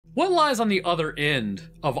What lies on the other end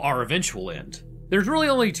of our eventual end? There's really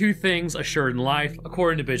only two things assured in life,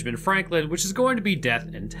 according to Benjamin Franklin, which is going to be death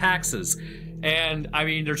and taxes. And, I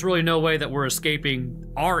mean, there's really no way that we're escaping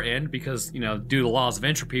our end because, you know, due to the laws of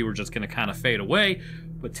entropy, we're just going to kind of fade away.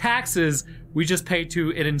 But taxes, we just pay to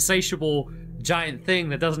an insatiable giant thing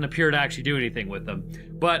that doesn't appear to actually do anything with them.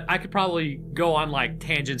 But I could probably go on, like,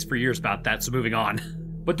 tangents for years about that, so moving on.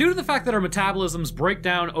 But due to the fact that our metabolisms break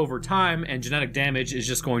down over time and genetic damage is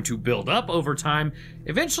just going to build up over time,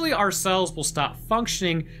 eventually our cells will stop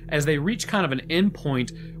functioning as they reach kind of an end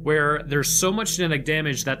point where there's so much genetic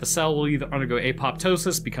damage that the cell will either undergo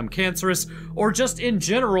apoptosis, become cancerous, or just in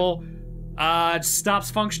general,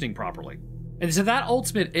 stops functioning properly. And to that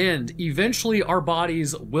ultimate end, eventually our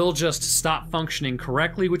bodies will just stop functioning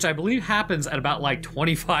correctly, which I believe happens at about like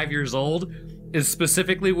 25 years old. Is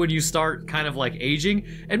specifically when you start kind of like aging.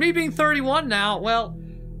 And me being 31 now, well,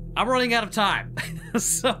 I'm running out of time.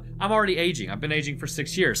 So I'm already aging. I've been aging for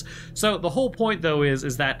 6 years. So the whole point though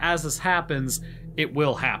is that as this happens, it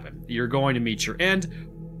will happen. You're going to meet your end,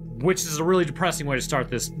 which is a really depressing way to start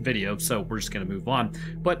this video. So we're just going to move on.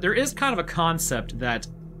 But there is kind of a concept that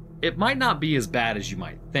it might not be as bad as you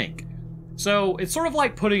might think. So it's sort of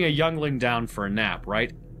like putting a youngling down for a nap,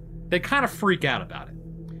 right? They kind of freak out about it.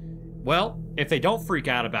 Well, if they don't freak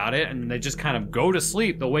out about it and they just kind of go to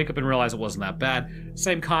sleep, they'll wake up and realize it wasn't that bad.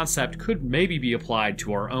 Same concept could maybe be applied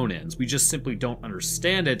to our own ends. We just simply don't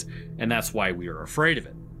understand it, and that's why we are afraid of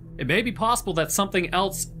it. It may be possible that something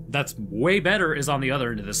else that's way better is on the other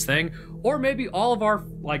end of this thing, or maybe all of our,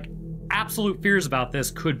 like, absolute fears about this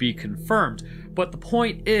could be confirmed. But the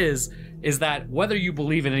point is that whether you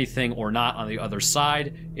believe in anything or not on the other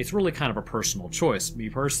side, it's really kind of a personal choice. Me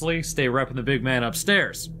personally, stay repping the big man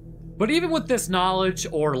upstairs. But even with this knowledge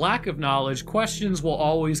or lack of knowledge, questions will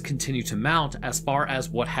always continue to mount as far as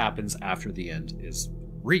what happens after the end is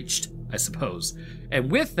reached, I suppose. And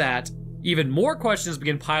with that, even more questions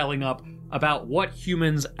begin piling up about what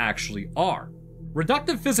humans actually are.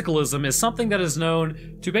 Reductive physicalism is something that is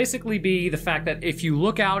known to basically be the fact that if you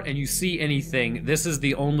look out and you see anything, this is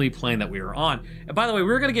the only plane that we are on. And by the way,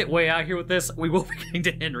 we're going to get way out here with this. We will be getting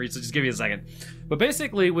to Henry, so just give me a second. But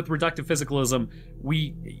basically, with reductive physicalism,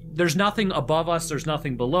 there's nothing above us, there's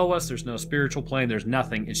nothing below us, there's no spiritual plane, there's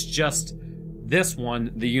nothing. It's just this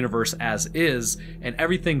one, the universe as is, and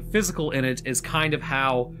everything physical in it is kind of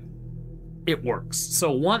how it works.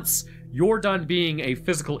 So once you're done being a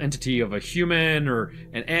physical entity of a human or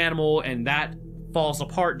an animal and that falls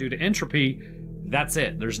apart due to entropy, that's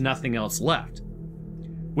it. There's nothing else left.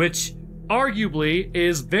 Which arguably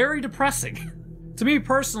is very depressing. To me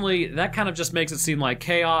personally, that kind of just makes it seem like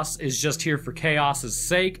chaos is just here for chaos's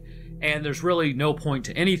sake, and there's really no point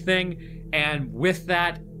to anything. And with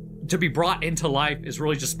that, to be brought into life is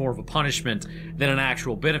really just more of a punishment than an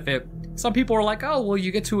actual benefit. Some people are like, oh, well,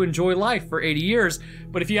 you get to enjoy life for 80 years.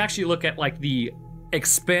 But if you actually look at like the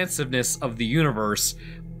expansiveness of the universe,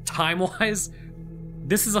 time-wise,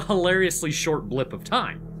 this is a hilariously short blip of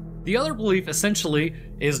time. The other belief essentially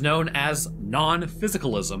is known as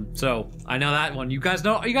non-physicalism. So I know that one. You guys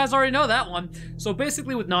already know that one. So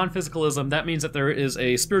basically with non-physicalism, that means that there is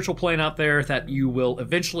a spiritual plane out there that you will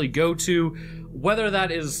eventually go to, whether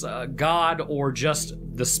that is God or just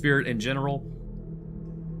the spirit in general.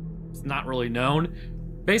 It's not really known.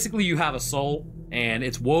 Basically, you have a soul, and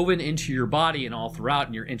it's woven into your body and all throughout,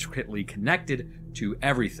 and you're intricately connected to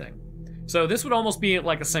everything. So this would almost be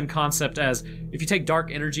like the same concept as if you take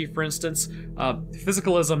dark energy, for instance.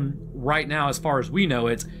 Physicalism right now, as far as we know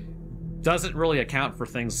it, doesn't really account for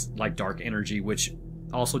things like dark energy, which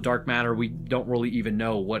also dark matter. We don't really even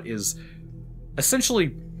know what is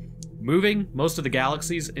essentially moving most of the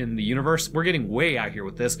galaxies in the universe. We're getting way out here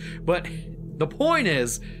with this, but the point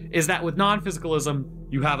is that with non-physicalism,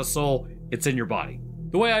 you have a soul, it's in your body.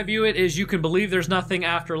 The way I view it is you can believe there's nothing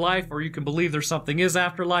after life, or you can believe there's something is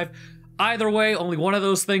after life. Either way, only one of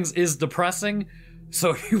those things is depressing.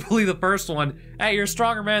 So if you believe the first one, hey, you're a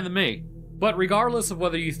stronger man than me. But regardless of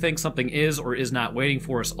whether you think something is or is not waiting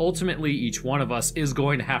for us, ultimately each one of us is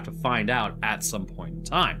going to have to find out at some point in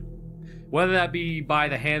time. Whether that be by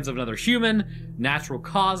the hands of another human, natural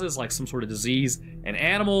causes like some sort of disease, an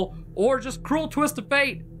animal, or just cruel twist of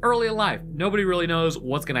fate early in life. Nobody really knows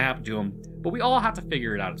what's going to happen to them, but we all have to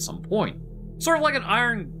figure it out at some point. Sort of like an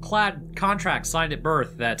ironclad contract signed at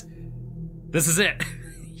birth that this is it.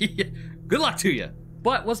 Good luck to you.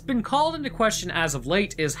 But what's been called into question as of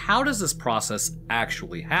late is how does this process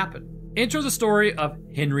actually happen? Enter the story of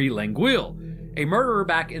Henry Languille, a murderer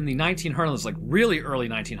back in the 1900s, like really early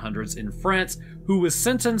 1900s in France, who was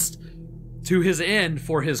sentenced to his end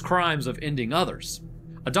for his crimes of ending others.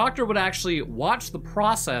 a doctor would actually watch the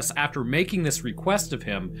process after making this request of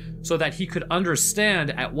him so that he could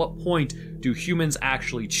understand at what point do humans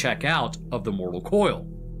actually check out of the mortal coil.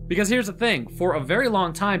 Because here's the thing, for a very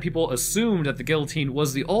long time people assumed that the guillotine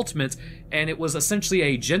was the ultimate and it was essentially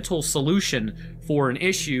a gentle solution for an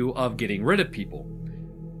issue of getting rid of people.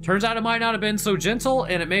 Turns out it might not have been so gentle,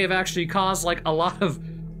 and it may have actually caused like a lot of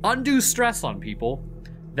undue stress on people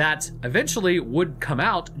that eventually would come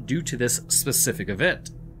out due to this specific event.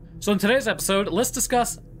 So in today's episode, let's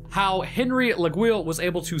discuss how Henry Laguille was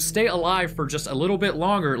able to stay alive for just a little bit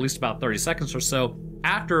longer, at least about 30 seconds or so,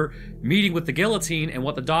 after meeting with the guillotine, and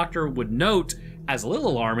what the doctor would note as a little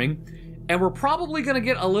alarming. And we're probably going to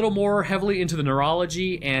get a little more heavily into the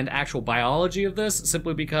neurology and actual biology of this,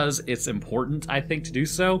 simply because it's important, I think, to do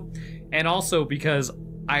so. And also because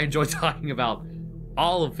I enjoy talking about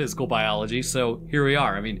all of physical biology, so here we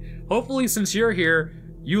are. I mean, hopefully since you're here,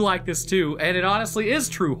 you like this too, and it honestly is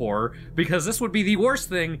true horror, because this would be the worst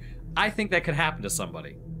thing I think that could happen to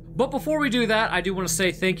somebody. But before we do that, I do want to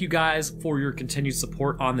say thank you guys for your continued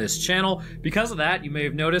support on this channel. Because of that, you may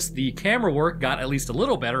have noticed the camera work got at least a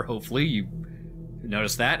little better. Hopefully you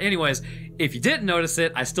noticed that. Anyways, if you didn't notice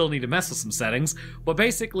it, I still need to mess with some settings. But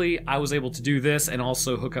basically, I was able to do this and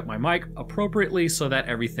also hook up my mic appropriately so that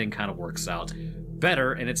everything kind of works out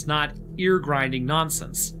better and it's not ear-grinding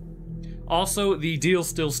nonsense. Also, the deal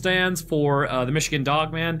still stands for the Michigan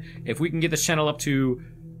Dogman. If we can get this channel up to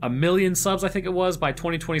 1 million subs, I think it was, by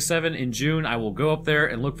 2027 in June, I will go up there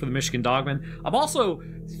and look for the Michigan Dogman. I'm also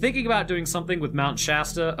thinking about doing something with Mount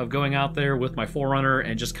Shasta, of going out there with my Forerunner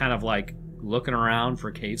and just kind of like looking around for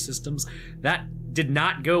cave systems. That did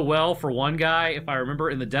not go well for one guy, if I remember,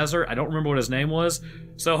 in the desert. I don't remember what his name was.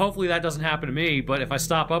 So hopefully that doesn't happen to me, but if I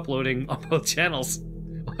stop uploading on both channels,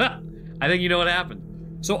 I think you know what happened.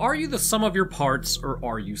 So are you the sum of your parts, or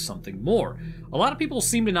are you something more? A lot of people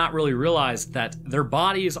seem to not really realize that their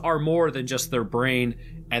bodies are more than just their brain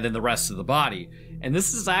and then the rest of the body. And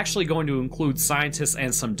this is actually going to include scientists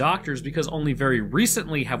and some doctors, because only very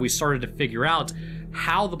recently have we started to figure out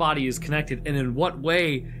how the body is connected and in what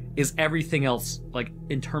way is everything else, like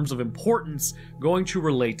in terms of importance, going to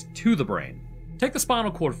relate to the brain. Take the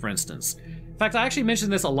spinal cord, for instance. In fact, I actually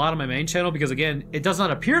mentioned this a lot on my main channel because, again, it does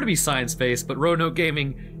not appear to be science-based, but Roanoke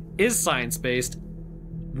Gaming is science-based.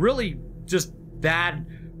 Really just bad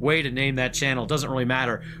way to name that channel, doesn't really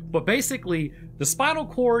matter. But basically, the spinal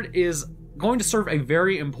cord is going to serve a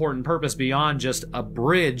very important purpose beyond just a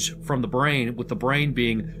bridge from the brain, with the brain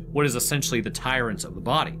being what is essentially the tyrant of the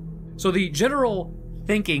body. So the general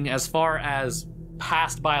thinking as far as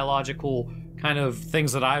past biological kind of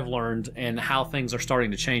things that I've learned and how things are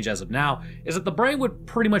starting to change as of now is that the brain would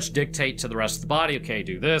pretty much dictate to the rest of the body, okay,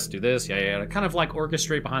 do this, yeah, kind of like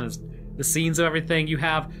orchestrate behind the scenes of everything. You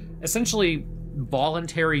have essentially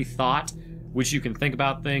voluntary thought, which you can think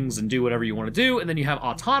about things and do whatever you want to do, and then you have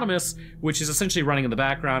autonomous, which is essentially running in the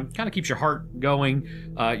background, kind of keeps your heart going,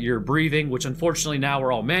 your breathing, which unfortunately now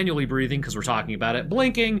we're all manually breathing because we're talking about it,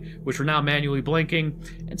 blinking, which we're now manually blinking,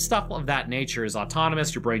 and stuff of that nature is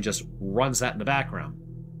autonomous. Your brain just runs that in the background.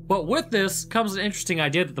 But with this comes an interesting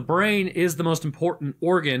idea that the brain is the most important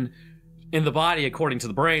organ in the body according to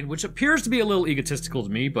the brain, which appears to be a little egotistical to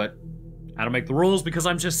me, but I don't make the rules because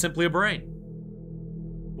I'm just simply a brain.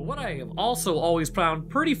 But what I have also always found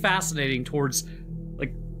pretty fascinating towards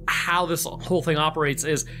like how this whole thing operates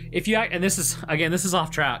is, if you, and this is, again, this is off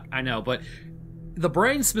track, I know, but the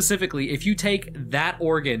brain specifically, if you take that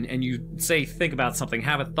organ and you say, think about something,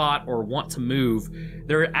 have a thought or want to move,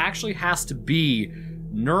 there actually has to be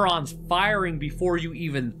neurons firing before you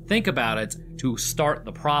even think about it to start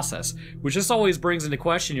the process, which just always brings into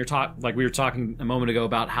question your talk, like we were talking a moment ago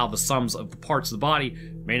about how the sums of the parts of the body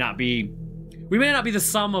may not be, we may not be the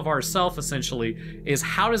sum of ourself, essentially, is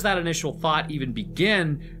how does that initial thought even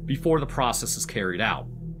begin before the process is carried out?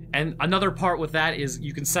 And another part with that is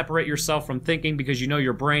you can separate yourself from thinking because you know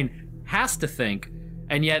your brain has to think,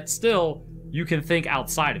 and yet still you can think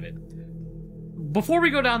outside of it. Before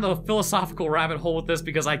we go down the philosophical rabbit hole with this,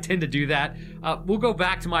 because I tend to do that, we'll go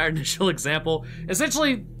back to my initial example.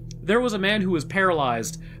 Essentially, there was a man who was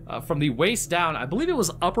paralyzed from the waist down. I believe it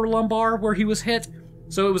was upper lumbar where he was hit.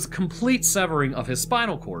 So it was a complete severing of his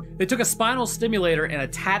spinal cord. They took a spinal stimulator and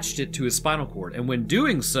attached it to his spinal cord, and when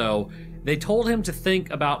doing so, they told him to think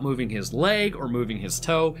about moving his leg or moving his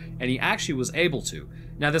toe, and he actually was able to.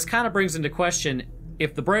 Now this kind of brings into question,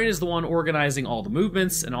 if the brain is the one organizing all the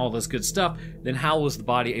movements and all this good stuff, then how was the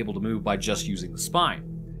body able to move by just using the spine?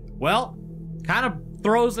 Well, kind of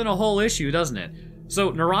throws in a whole issue, doesn't it?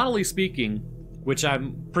 So neuronally speaking, which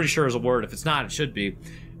I'm pretty sure is a word, if it's not, it should be,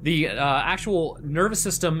 The actual nervous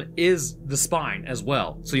system is the spine as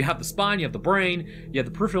well. So you have the spine, you have the brain, you have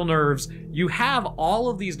the peripheral nerves. You have all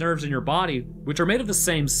of these nerves in your body, which are made of the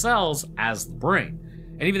same cells as the brain.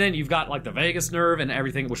 And even then, you've got like the vagus nerve and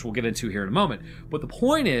everything, which we'll get into here in a moment. But the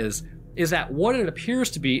point is that what it appears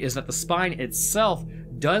to be is that the spine itself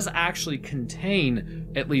does actually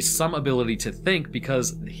contain at least some ability to think,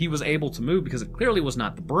 because he was able to move, because it clearly was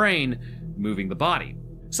not the brain moving the body.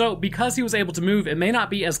 So because he was able to move, it may not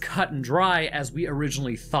be as cut and dry as we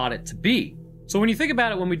originally thought it to be. So when you think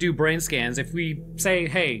about it, when we do brain scans, if we say,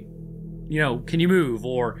 hey, you know, can you move,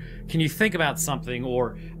 or can you think about something,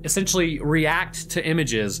 or essentially react to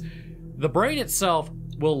images, the brain itself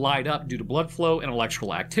will light up due to blood flow and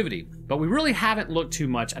electrical activity. But we really haven't looked too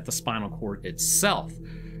much at the spinal cord itself.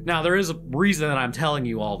 Now, there is a reason that I'm telling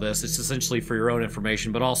you all this. It's essentially for your own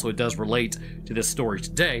information, but also it does relate to this story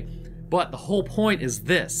today. But the whole point is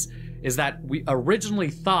this, is that we originally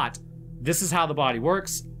thought this is how the body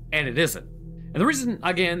works, and it isn't. And the reason,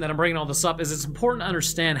 again, that I'm bringing all this up is it's important to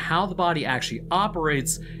understand how the body actually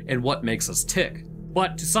operates and what makes us tick.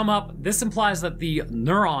 But to sum up, this implies that the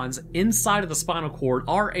neurons inside of the spinal cord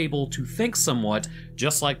are able to think somewhat,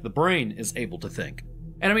 just like the brain is able to think.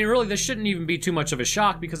 And I mean, really, this shouldn't even be too much of a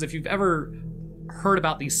shock, because if you've ever heard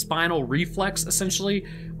about the spinal reflex, essentially,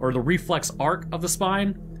 or the reflex arc of the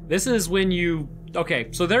spine, this is when okay,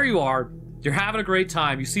 so there you are, you're having a great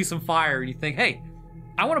time, you see some fire, and you think, hey,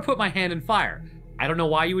 I want to put my hand in fire. I don't know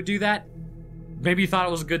why you would do that. Maybe you thought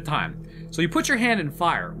it was a good time. So you put your hand in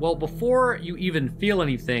fire. Well, before you even feel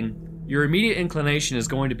anything, your immediate inclination is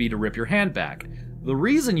going to be to rip your hand back. The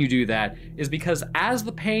reason you do that is because as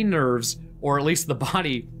the pain nerves, or at least the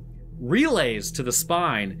body, relays to the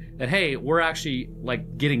spine that, hey, we're actually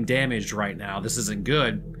like getting damaged right now, this isn't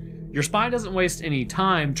good, your spine doesn't waste any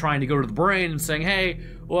time trying to go to the brain and saying, hey,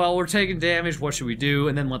 well, we're taking damage, what should we do?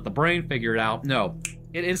 And then let the brain figure it out. No,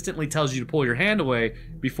 it instantly tells you to pull your hand away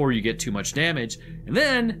before you get too much damage, and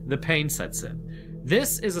then the pain sets in.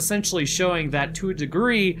 This is essentially showing that, to a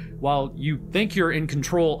degree, while you think you're in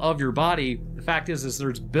control of your body, the fact is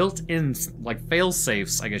there's built-in like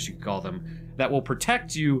fail-safes, I guess you could call them, that will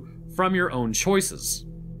protect you from your own choices.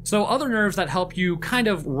 So other nerves that help you kind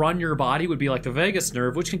of run your body would be like the vagus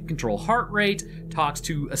nerve, which can control heart rate, talks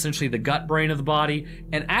to essentially the gut brain of the body,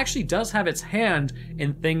 and actually does have its hand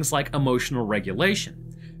in things like emotional regulation.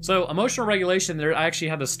 So emotional regulation, I actually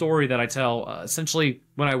have a story that I tell. Essentially,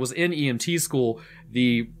 when I was in EMT school,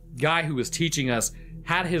 the guy who was teaching us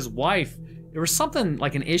had his wife, there was something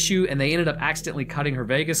like an issue, and they ended up accidentally cutting her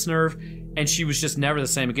vagus nerve, and she was just never the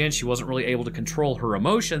same again. She wasn't really able to control her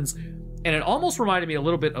emotions. And it almost reminded me a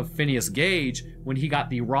little bit of Phineas Gage when he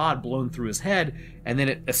got the rod blown through his head, and then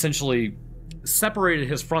it essentially separated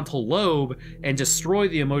his frontal lobe and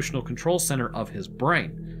destroyed the emotional control center of his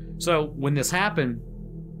brain. So when this happened,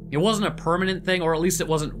 it wasn't a permanent thing, or at least it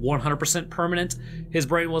wasn't 100% permanent. His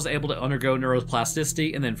brain was able to undergo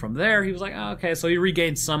neuroplasticity, and then from there, he was like, oh, okay, so he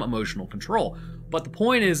regained some emotional control. But the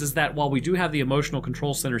point is that while we do have the emotional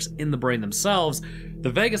control centers in the brain themselves, the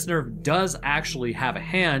vagus nerve does actually have a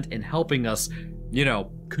hand in helping us, you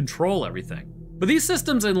know, control everything. But these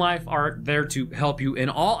systems in life are there to help you in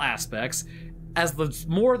all aspects, as there's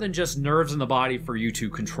more than just nerves in the body for you to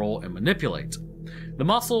control and manipulate. The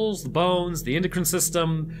muscles, the bones, the endocrine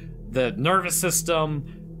system, the nervous system,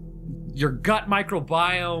 your gut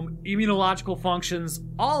microbiome, immunological functions,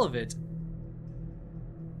 all of it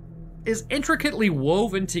is intricately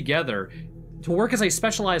woven together to work as a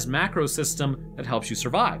specialized macro system that helps you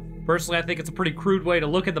survive. Personally, I think it's a pretty crude way to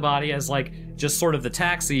look at the body, as like just sort of the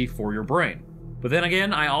taxi for your brain. But then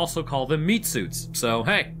again, I also call them meat suits, so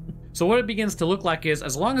hey. So what it begins to look like is,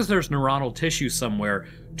 as long as there's neuronal tissue somewhere,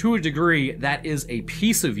 to a degree, that is a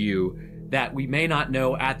piece of you that we may not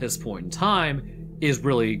know at this point in time is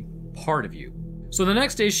really part of you. So the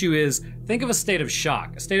next issue is, think of a state of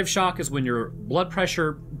shock. A state of shock is when your blood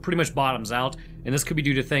pressure pretty much bottoms out, and this could be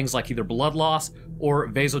due to things like either blood loss or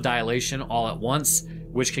vasodilation all at once,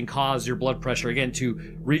 which can cause your blood pressure, again,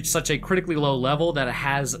 to reach such a critically low level that it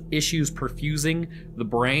has issues perfusing the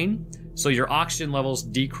brain. So your oxygen levels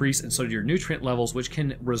decrease, and so do your nutrient levels, which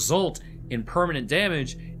can result in permanent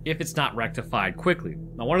damage if it's not rectified quickly.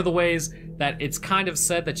 Now, one of the ways that it's kind of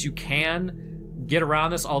said that you can get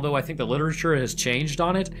around this, although I think the literature has changed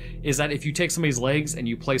on it, is that if you take somebody's legs and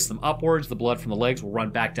you place them upwards, the blood from the legs will run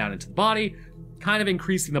back down into the body, kind of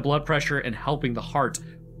increasing the blood pressure and helping the heart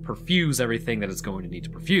perfuse everything that it's going to need to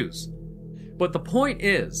perfuse. But the point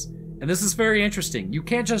is, and this is very interesting, you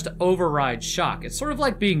can't just override shock. It's sort of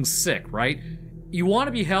like being sick, right? You want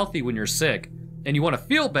to be healthy when you're sick, and you want to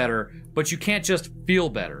feel better, but you can't just feel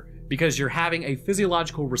better. because you're having a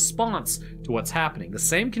physiological response to what's happening. The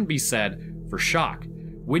same can be said for shock.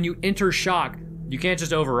 When you enter shock, you can't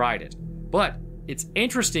just override it. But it's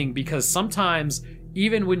interesting because sometimes,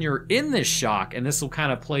 even when you're in this shock, and this will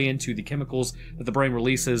kind of play into the chemicals that the brain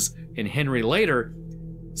releases in Henry later,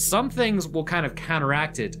 some things will kind of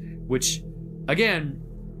counteract it, which, again,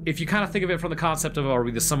 if you kind of think of it from the concept of, are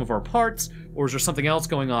we the sum of our parts, or is there something else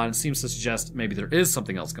going on, it seems to suggest maybe there is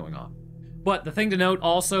something else going on. But the thing to note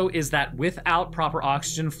also is that without proper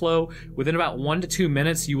oxygen flow, within about 1 to 2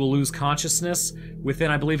 minutes, you will lose consciousness. Within,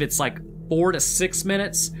 I believe it's like 4 to 6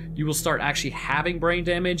 minutes, you will start actually having brain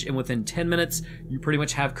damage, and within 10 minutes, you pretty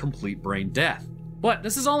much have complete brain death. But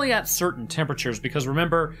this is only at certain temperatures, because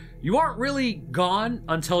remember, you aren't really gone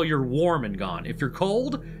until you're warm and gone. If you're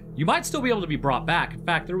cold, you might still be able to be brought back. In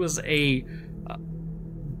fact, there was a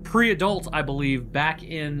pre-adult, I believe, back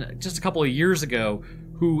in just a couple of years ago,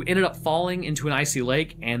 who ended up falling into an icy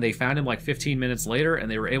lake, and they found him like 15 minutes later,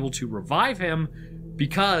 and they were able to revive him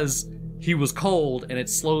because he was cold, and it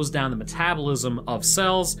slows down the metabolism of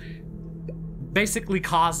cells, basically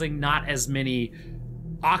causing not as many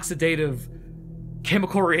oxidative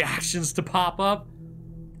chemical reactions to pop up.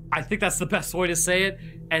 I think that's the best way to say it,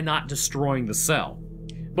 and not destroying the cell.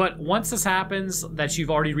 But once this happens, that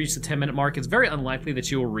you've already reached the 10-minute mark, it's very unlikely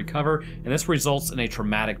that you will recover, and this results in a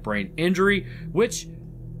traumatic brain injury, which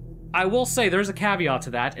I will say there's a caveat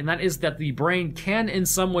to that, and that is that the brain can in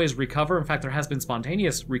some ways recover. In fact, there has been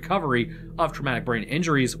spontaneous recovery of traumatic brain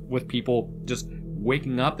injuries with people just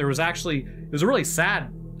waking up. There was actually, it was a really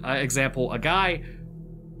sad example. A guy,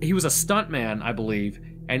 he was a stuntman, I believe,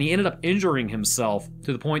 and he ended up injuring himself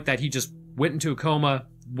to the point that he just went into a coma,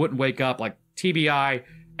 wouldn't wake up, like TBI,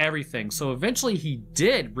 everything. So eventually he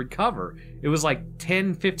did recover. It was like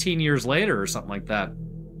 10, 15 years later or something like that.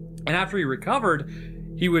 And after he recovered,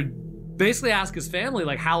 he would basically ask his family,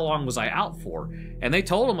 like, how long was I out for? And they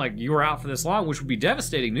told him, like, you were out for this long, which would be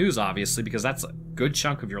devastating news, obviously, because that's a good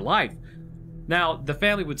chunk of your life. Now, the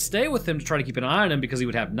family would stay with him to try to keep an eye on him because he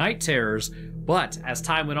would have night terrors, but as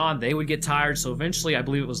time went on, they would get tired, so eventually, I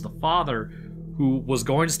believe it was the father who was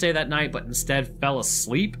going to stay that night, but instead fell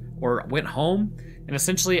asleep or went home, and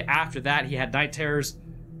essentially after that, he had night terrors,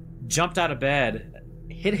 jumped out of bed,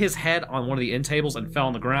 hit his head on one of the end tables and fell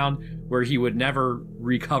on the ground, where he would never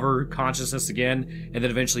recover consciousness again, and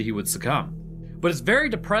then eventually he would succumb. But it's very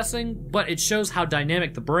depressing, but it shows how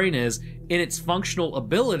dynamic the brain is in its functional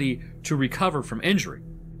ability to recover from injury.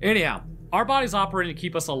 Anyhow, our body's operating to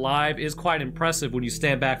keep us alive is quite impressive when you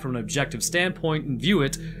stand back from an objective standpoint and view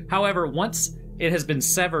it. However, once it has been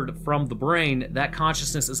severed from the brain, that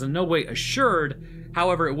consciousness is in no way assured.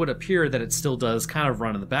 However, it would appear that it still does kind of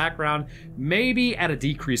run in the background, maybe at a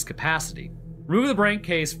decreased capacity. Removing the brain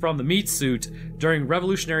case from the meat suit during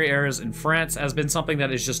revolutionary eras in France has been something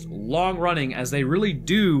that is just long running, as they really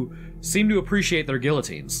do seem to appreciate their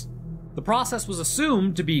guillotines. The process was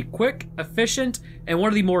assumed to be quick, efficient, and one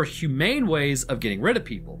of the more humane ways of getting rid of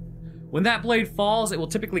people. When that blade falls, it will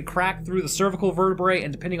typically crack through the cervical vertebrae,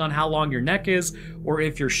 and depending on how long your neck is, or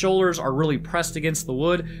if your shoulders are really pressed against the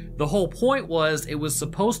wood, the whole point was it was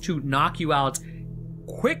supposed to knock you out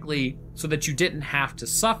quickly so that you didn't have to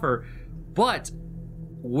suffer. But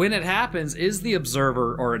when it happens, is the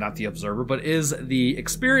observer, or not the observer, but is the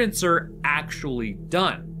experiencer actually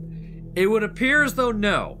done? It would appear as though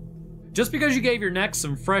no. Just because you gave your neck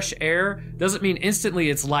some fresh air doesn't mean instantly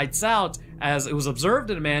it's lights out, as it was observed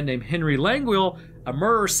in a man named Henry Langwell, a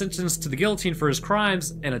murderer sentenced to the guillotine for his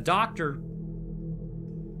crimes, and a doctor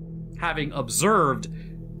having observed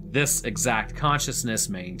this exact consciousness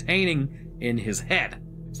maintaining in his head.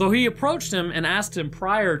 So he approached him and asked him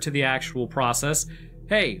prior to the actual process,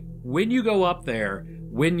 hey, when you go up there,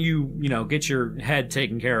 when you get your head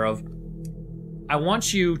taken care of, I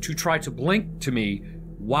want you to try to blink to me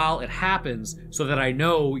while it happens so that I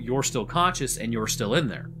know you're still conscious and you're still in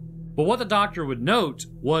there. But what the doctor would note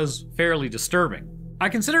was fairly disturbing. I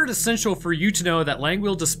consider it essential for you to know that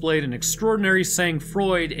Langwell displayed an extraordinary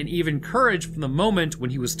sang-froid and even courage from the moment when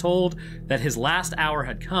he was told that his last hour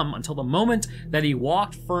had come until the moment that he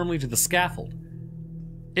walked firmly to the scaffold.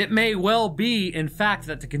 It may well be, in fact,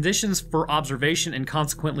 that the conditions for observation and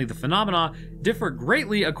consequently the phenomena differ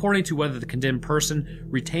greatly according to whether the condemned person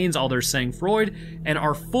retains all their sang-froid and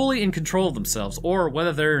are fully in control of themselves, or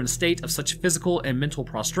whether they're in a state of such physical and mental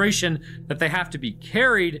prostration that they have to be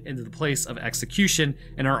carried into the place of execution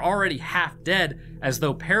and are already half dead, as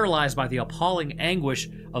though paralyzed by the appalling anguish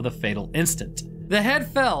of the fatal instant. The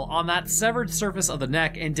head fell on that severed surface of the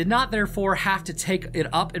neck and did not therefore have to take it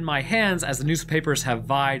up in my hands as the newspapers have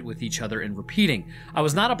vied with each other in repeating. I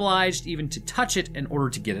was not obliged even to touch it in order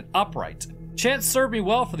to get it upright. Chance served me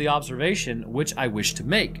well for the observation which I wished to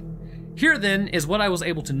make. Here then is what I was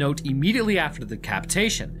able to note immediately after the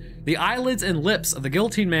decapitation. The eyelids and lips of the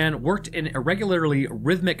guillotine man worked in irregularly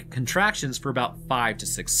rhythmic contractions for about 5 to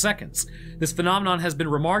 6 seconds. This phenomenon has been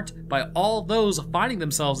remarked by all those finding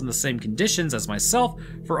themselves in the same conditions as myself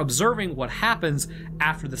for observing what happens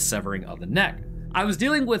after the severing of the neck. I was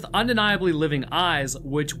dealing with undeniably living eyes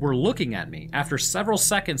which were looking at me. After several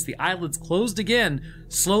seconds, the eyelids closed again,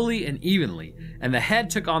 slowly and evenly, and the head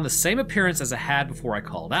took on the same appearance as it had before I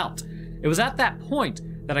called out. It was at that point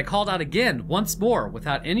that I called out again, once more.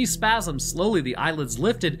 Without any spasm, slowly the eyelids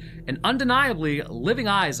lifted, and undeniably living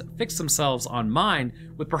eyes fixed themselves on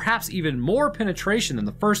mine with perhaps even more penetration than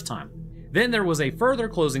the first time. Then there was a further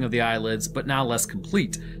closing of the eyelids, but now less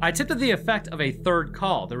complete. I attempted the effect of a third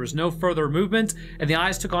call. There was no further movement, and the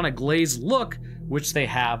eyes took on a glazed look, which they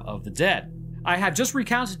have of the dead. I have just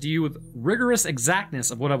recounted to you with rigorous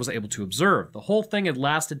exactness of what I was able to observe. The whole thing had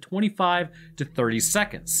lasted 25 to 30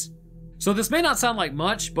 seconds. So this may not sound like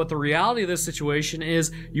much, but the reality of this situation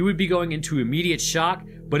is you would be going into immediate shock,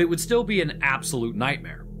 but it would still be an absolute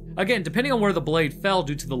nightmare. Again, depending on where the blade fell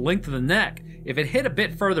due to the length of the neck, if it hit a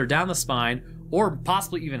bit further down the spine, or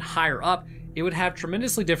possibly even higher up, it would have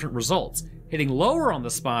tremendously different results. Hitting lower on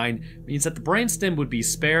the spine means that the brainstem would be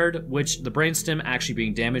spared, which the brainstem actually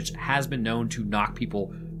being damaged has been known to knock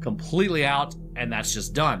people completely out, and that's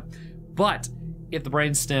just done. But if the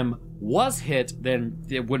brainstem was hit, then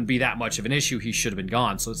it wouldn't be that much of an issue. He should have been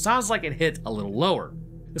gone. So it sounds like it hit a little lower.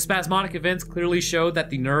 The spasmodic events clearly showed that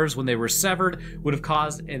the nerves, when they were severed, would have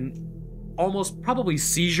caused an almost probably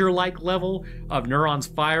seizure-like level of neurons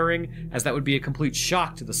firing, as that would be a complete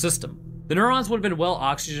shock to the system. The neurons would have been well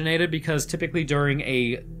oxygenated because typically during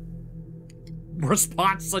a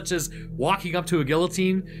response such as walking up to a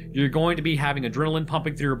guillotine, you're going to be having adrenaline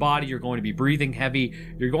pumping through your body, you're going to be breathing heavy,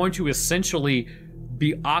 you're going to essentially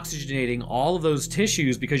be oxygenating all of those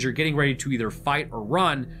tissues because you're getting ready to either fight or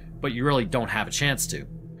run, but you really don't have a chance to.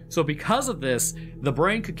 So because of this, the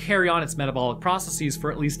brain could carry on its metabolic processes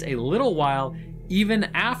for at least a little while, even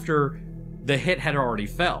after the hit had already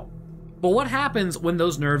fell. But what happens when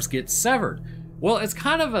those nerves get severed? Well, it's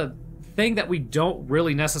kind of a thing that we don't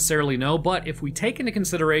really necessarily know, but if we take into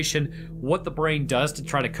consideration what the brain does to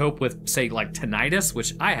try to cope with, say, like tinnitus,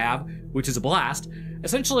 which I have, which is a blast,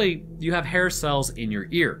 essentially you have hair cells in your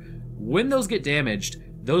ear. When those get damaged,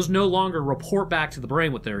 those no longer report back to the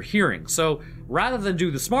brain what they're hearing. So rather than do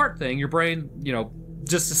the smart thing, your brain,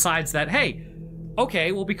 just decides that, hey,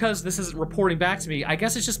 okay, well, because this isn't reporting back to me, I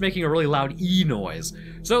guess it's just making a really loud E noise.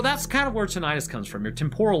 So that's kind of where tinnitus comes from. Your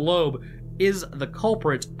temporal lobe is the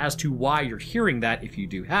culprit as to why you're hearing that if you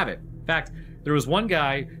do have it. In fact, there was one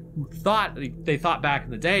guy who they thought back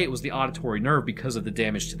in the day it was the auditory nerve because of the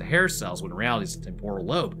damage to the hair cells, when in reality it's the temporal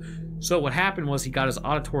lobe. So what happened was he got his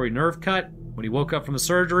auditory nerve cut. When he woke up from the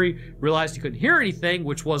surgery, realized he couldn't hear anything,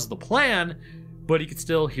 which was the plan, but he could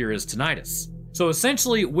still hear his tinnitus. So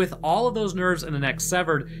essentially, with all of those nerves in the neck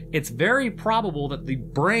severed, it's very probable that the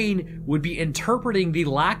brain would be interpreting the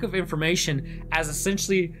lack of information as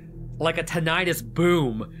essentially like a tinnitus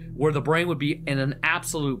boom, where the brain would be in an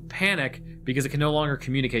absolute panic because it can no longer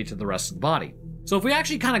communicate to the rest of the body. So if we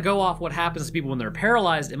actually kind of go off what happens to people when they're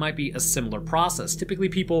paralyzed, it might be a similar process. Typically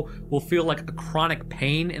people will feel like a chronic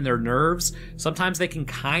pain in their nerves. Sometimes they can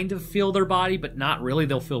kind of feel their body, but not really.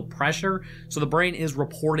 They'll feel pressure. So the brain is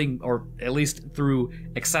reporting, or at least through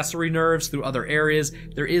accessory nerves, through other areas,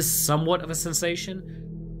 there is somewhat of a sensation.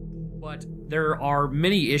 But there are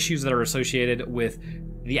many issues that are associated with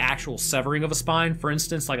the actual severing of a spine. For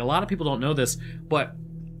instance, like a lot of people don't know this, but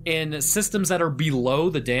in systems that are below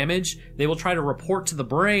the damage, they will try to report to the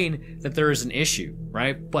brain that there is an issue,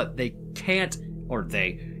 right? But they can't,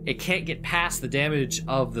 it can't get past the damage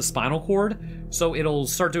of the spinal cord. So it'll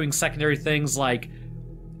start doing secondary things like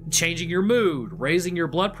changing your mood, raising your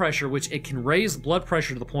blood pressure, which it can raise blood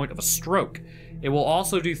pressure to the point of a stroke. It will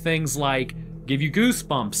also do things like give you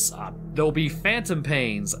goosebumps. There'll be phantom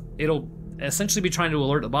pains. It'll essentially be trying to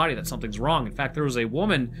alert the body that something's wrong. In fact, there was a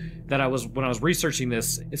woman that when I was researching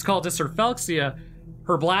this, it's called dysreflexia.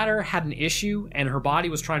 Her bladder had an issue and her body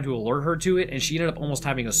was trying to alert her to it, and she ended up almost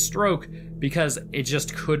having a stroke because it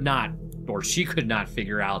just could not, or she could not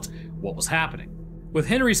figure out what was happening. With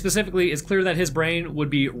Henry specifically, it's clear that his brain would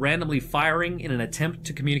be randomly firing in an attempt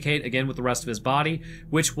to communicate again with the rest of his body,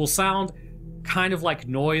 which will sound kind of like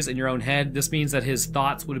noise in your own head. This means that his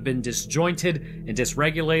thoughts would have been disjointed and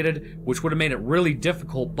dysregulated, which would have made it really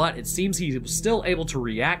difficult, but it seems he was still able to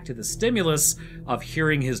react to the stimulus of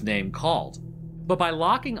hearing his name called. But by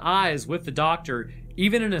locking eyes with the doctor,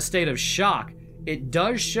 even in a state of shock, it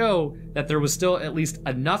does show that there was still at least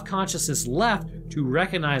enough consciousness left to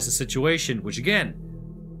recognize the situation, which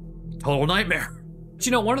again, total nightmare. But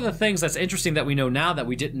you know, one of the things that's interesting that we know now that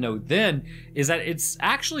we didn't know then is that it's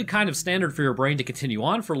actually kind of standard for your brain to continue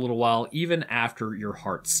on for a little while even after your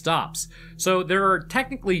heart stops. So there are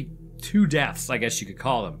technically 2 deaths, I guess you could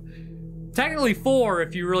call them. Technically 4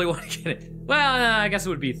 if you really want to get it. Well, I guess it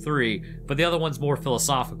would be 3, but the other one's more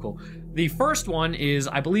philosophical. The first one is,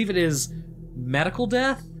 I believe it is medical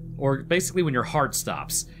death, or basically when your heart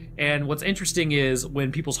stops. And what's interesting is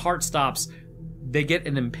when people's heart stops, they get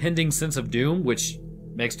an impending sense of doom, which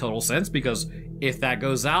makes total sense because if that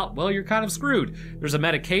goes out, well, you're kind of screwed. There's a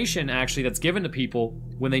medication actually that's given to people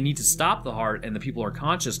when they need to stop the heart and the people are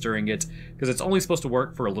conscious during it, because it's only supposed to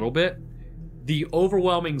work for a little bit. The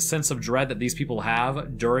overwhelming sense of dread that these people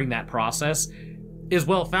have during that process is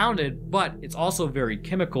well-founded, but it's also very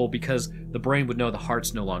chemical because the brain would know the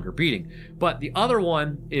heart's no longer beating. But the other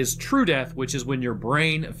one is true death, which is when your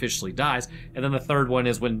brain officially dies. And then the third one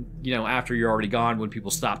is when, you know, after you're already gone, when people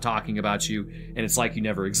stop talking about you and it's like you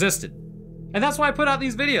never existed. And that's why I put out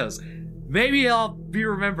these videos. Maybe I'll be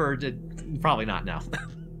remembered, probably not now.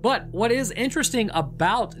 But what is interesting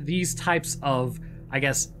about these types of, I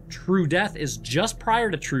guess, true death is just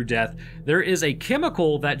prior to true death, there is a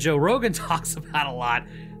chemical that Joe Rogan talks about a lot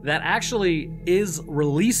that actually is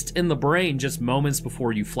released in the brain just moments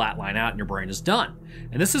before you flatline out and your brain is done.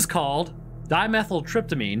 And this is called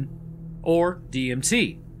dimethyltryptamine, or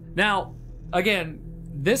DMT. Now, again,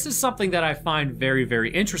 this is something that I find very,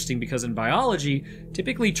 very interesting because in biology,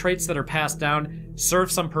 typically traits that are passed down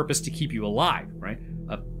serve some purpose to keep you alive, right?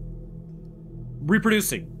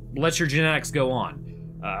 Reproducing lets your genetics go on.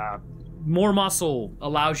 More muscle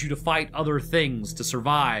allows you to fight other things to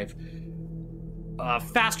survive.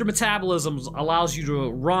 Faster metabolism allows you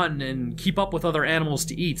to run and keep up with other animals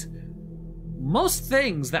to eat. Most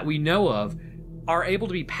things that we know of are able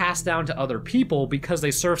to be passed down to other people because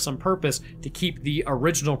they serve some purpose to keep the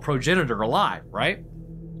original progenitor alive, right?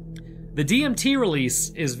 The DMT release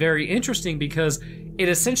is very interesting because it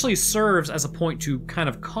essentially serves as a point to kind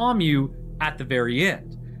of calm you at the very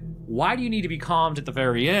end. Why do you need to be calmed at the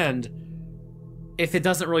very end if it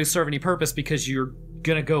doesn't really serve any purpose because you're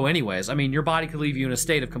gonna go anyways? I mean, your body could leave you in a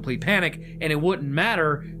state of complete panic and it wouldn't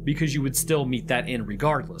matter because you would still meet that end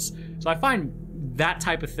regardless. So I find that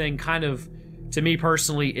type of thing kind of, to me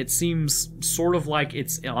personally, it seems sort of like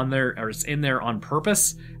it's on there, or it's in there on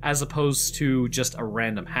purpose as opposed to just a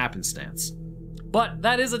random happenstance. But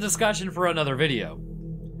that is a discussion for another video.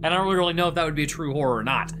 And I don't really know if that would be a true horror or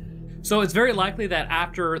not. So it's very likely that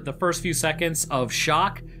after the first few seconds of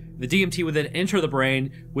shock, the DMT would then enter the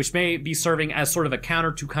brain, which may be serving as sort of a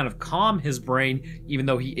counter to kind of calm his brain, even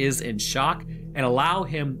though he is in shock, and allow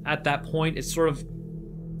him at that point, it's sort of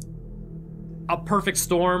a perfect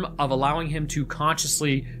storm of allowing him to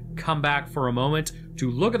consciously come back for a moment, to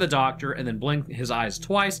look at the doctor and then blink his eyes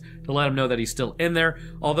twice to let him know that he's still in there.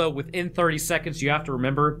 Although within 30 seconds, you have to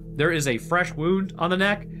remember there is a fresh wound on the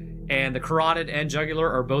neck, and the carotid and jugular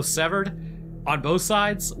are both severed on both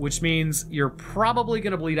sides, which means you're probably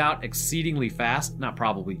going to bleed out exceedingly fast. Not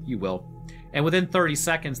probably, you will. And within 30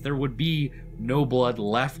 seconds, there would be no blood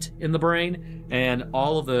left in the brain, and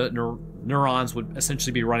all of the neurons would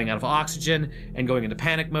essentially be running out of oxygen and going into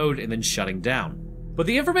panic mode and then shutting down. But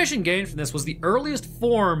the information gained from this was the earliest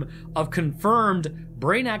form of confirmed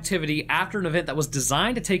brain activity after an event that was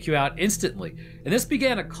designed to take you out instantly. And this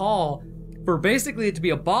began a call for basically it to be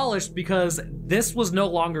abolished because this was no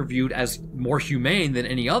longer viewed as more humane than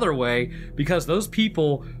any other way because those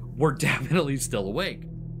people were definitely still awake.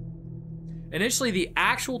 Initially, the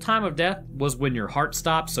actual time of death was when your heart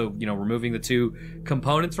stopped, so, you know, removing the two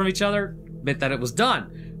components from each other meant that it was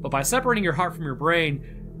done. But by separating your heart from your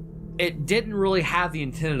brain, it didn't really have the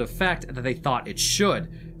intended effect that they thought it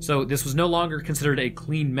should. So this was no longer considered a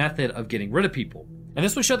clean method of getting rid of people. And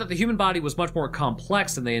this would show that the human body was much more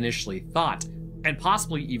complex than they initially thought, and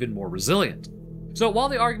possibly even more resilient. So while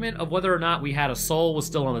the argument of whether or not we had a soul was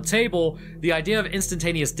still on the table, the idea of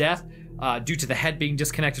instantaneous death due to the head being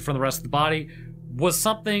disconnected from the rest of the body was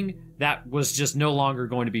something that was just no longer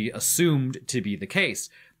going to be assumed to be the case.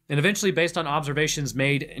 And eventually, based on observations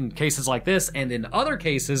made in cases like this and in other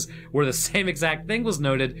cases where the same exact thing was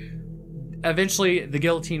noted, eventually the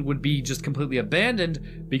guillotine would be just completely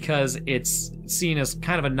abandoned because it's seen as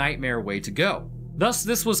kind of a nightmare way to go. Thus,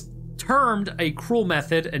 this was termed a cruel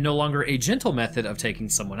method and no longer a gentle method of taking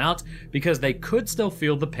someone out because they could still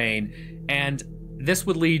feel the pain, and this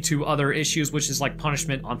would lead to other issues, which is like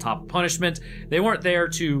punishment on top of punishment. They weren't there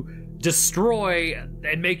to destroy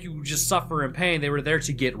and make you just suffer in pain. They were there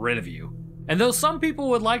to get rid of you. And though some people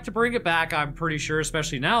would like to bring it back, I'm pretty sure,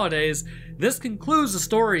 especially nowadays, this concludes the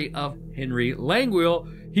story of Henry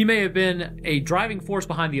Langwheel. He may have been a driving force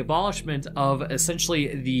behind the abolishment of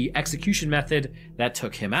essentially the execution method that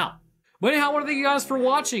took him out. But anyhow, I want to thank you guys for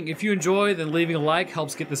watching. If you enjoy, then leaving a like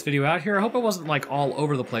helps get this video out here. I hope I wasn't like all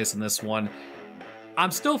over the place in this one.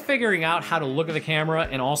 I'm still figuring out how to look at the camera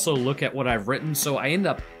and also look at what I've written, so I end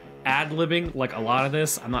up ad-libbing like a lot of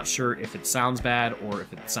this. I'm not sure if it sounds bad or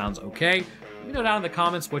if it sounds okay. Let me know down in the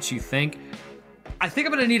comments what you think. I think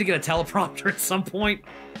I'm gonna need to get a teleprompter at some point.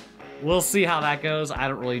 We'll see how that goes. I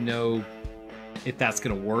don't really know if that's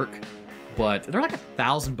gonna work, but they're like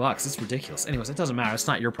 $1,000. It's ridiculous. Anyways, it doesn't matter. It's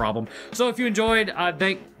not your problem. So if you enjoyed,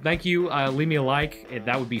 thank you. Leave me a like.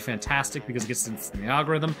 That would be fantastic because it gets into the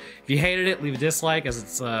algorithm. If you hated it, leave a dislike as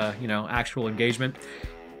it's you know, actual engagement.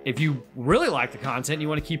 If you really like the content, you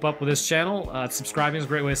want to keep up with this channel, subscribing is a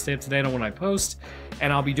great way to stay up to date on when I post,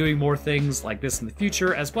 and I'll be doing more things like this in the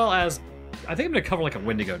future, as well as, I think I'm going to cover like a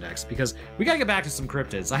Wendigo next, because we got to get back to some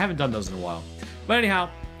cryptids. I haven't done those in a while. But anyhow,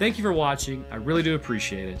 thank you for watching. I really do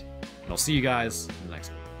appreciate it, and I'll see you guys in the next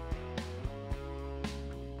one.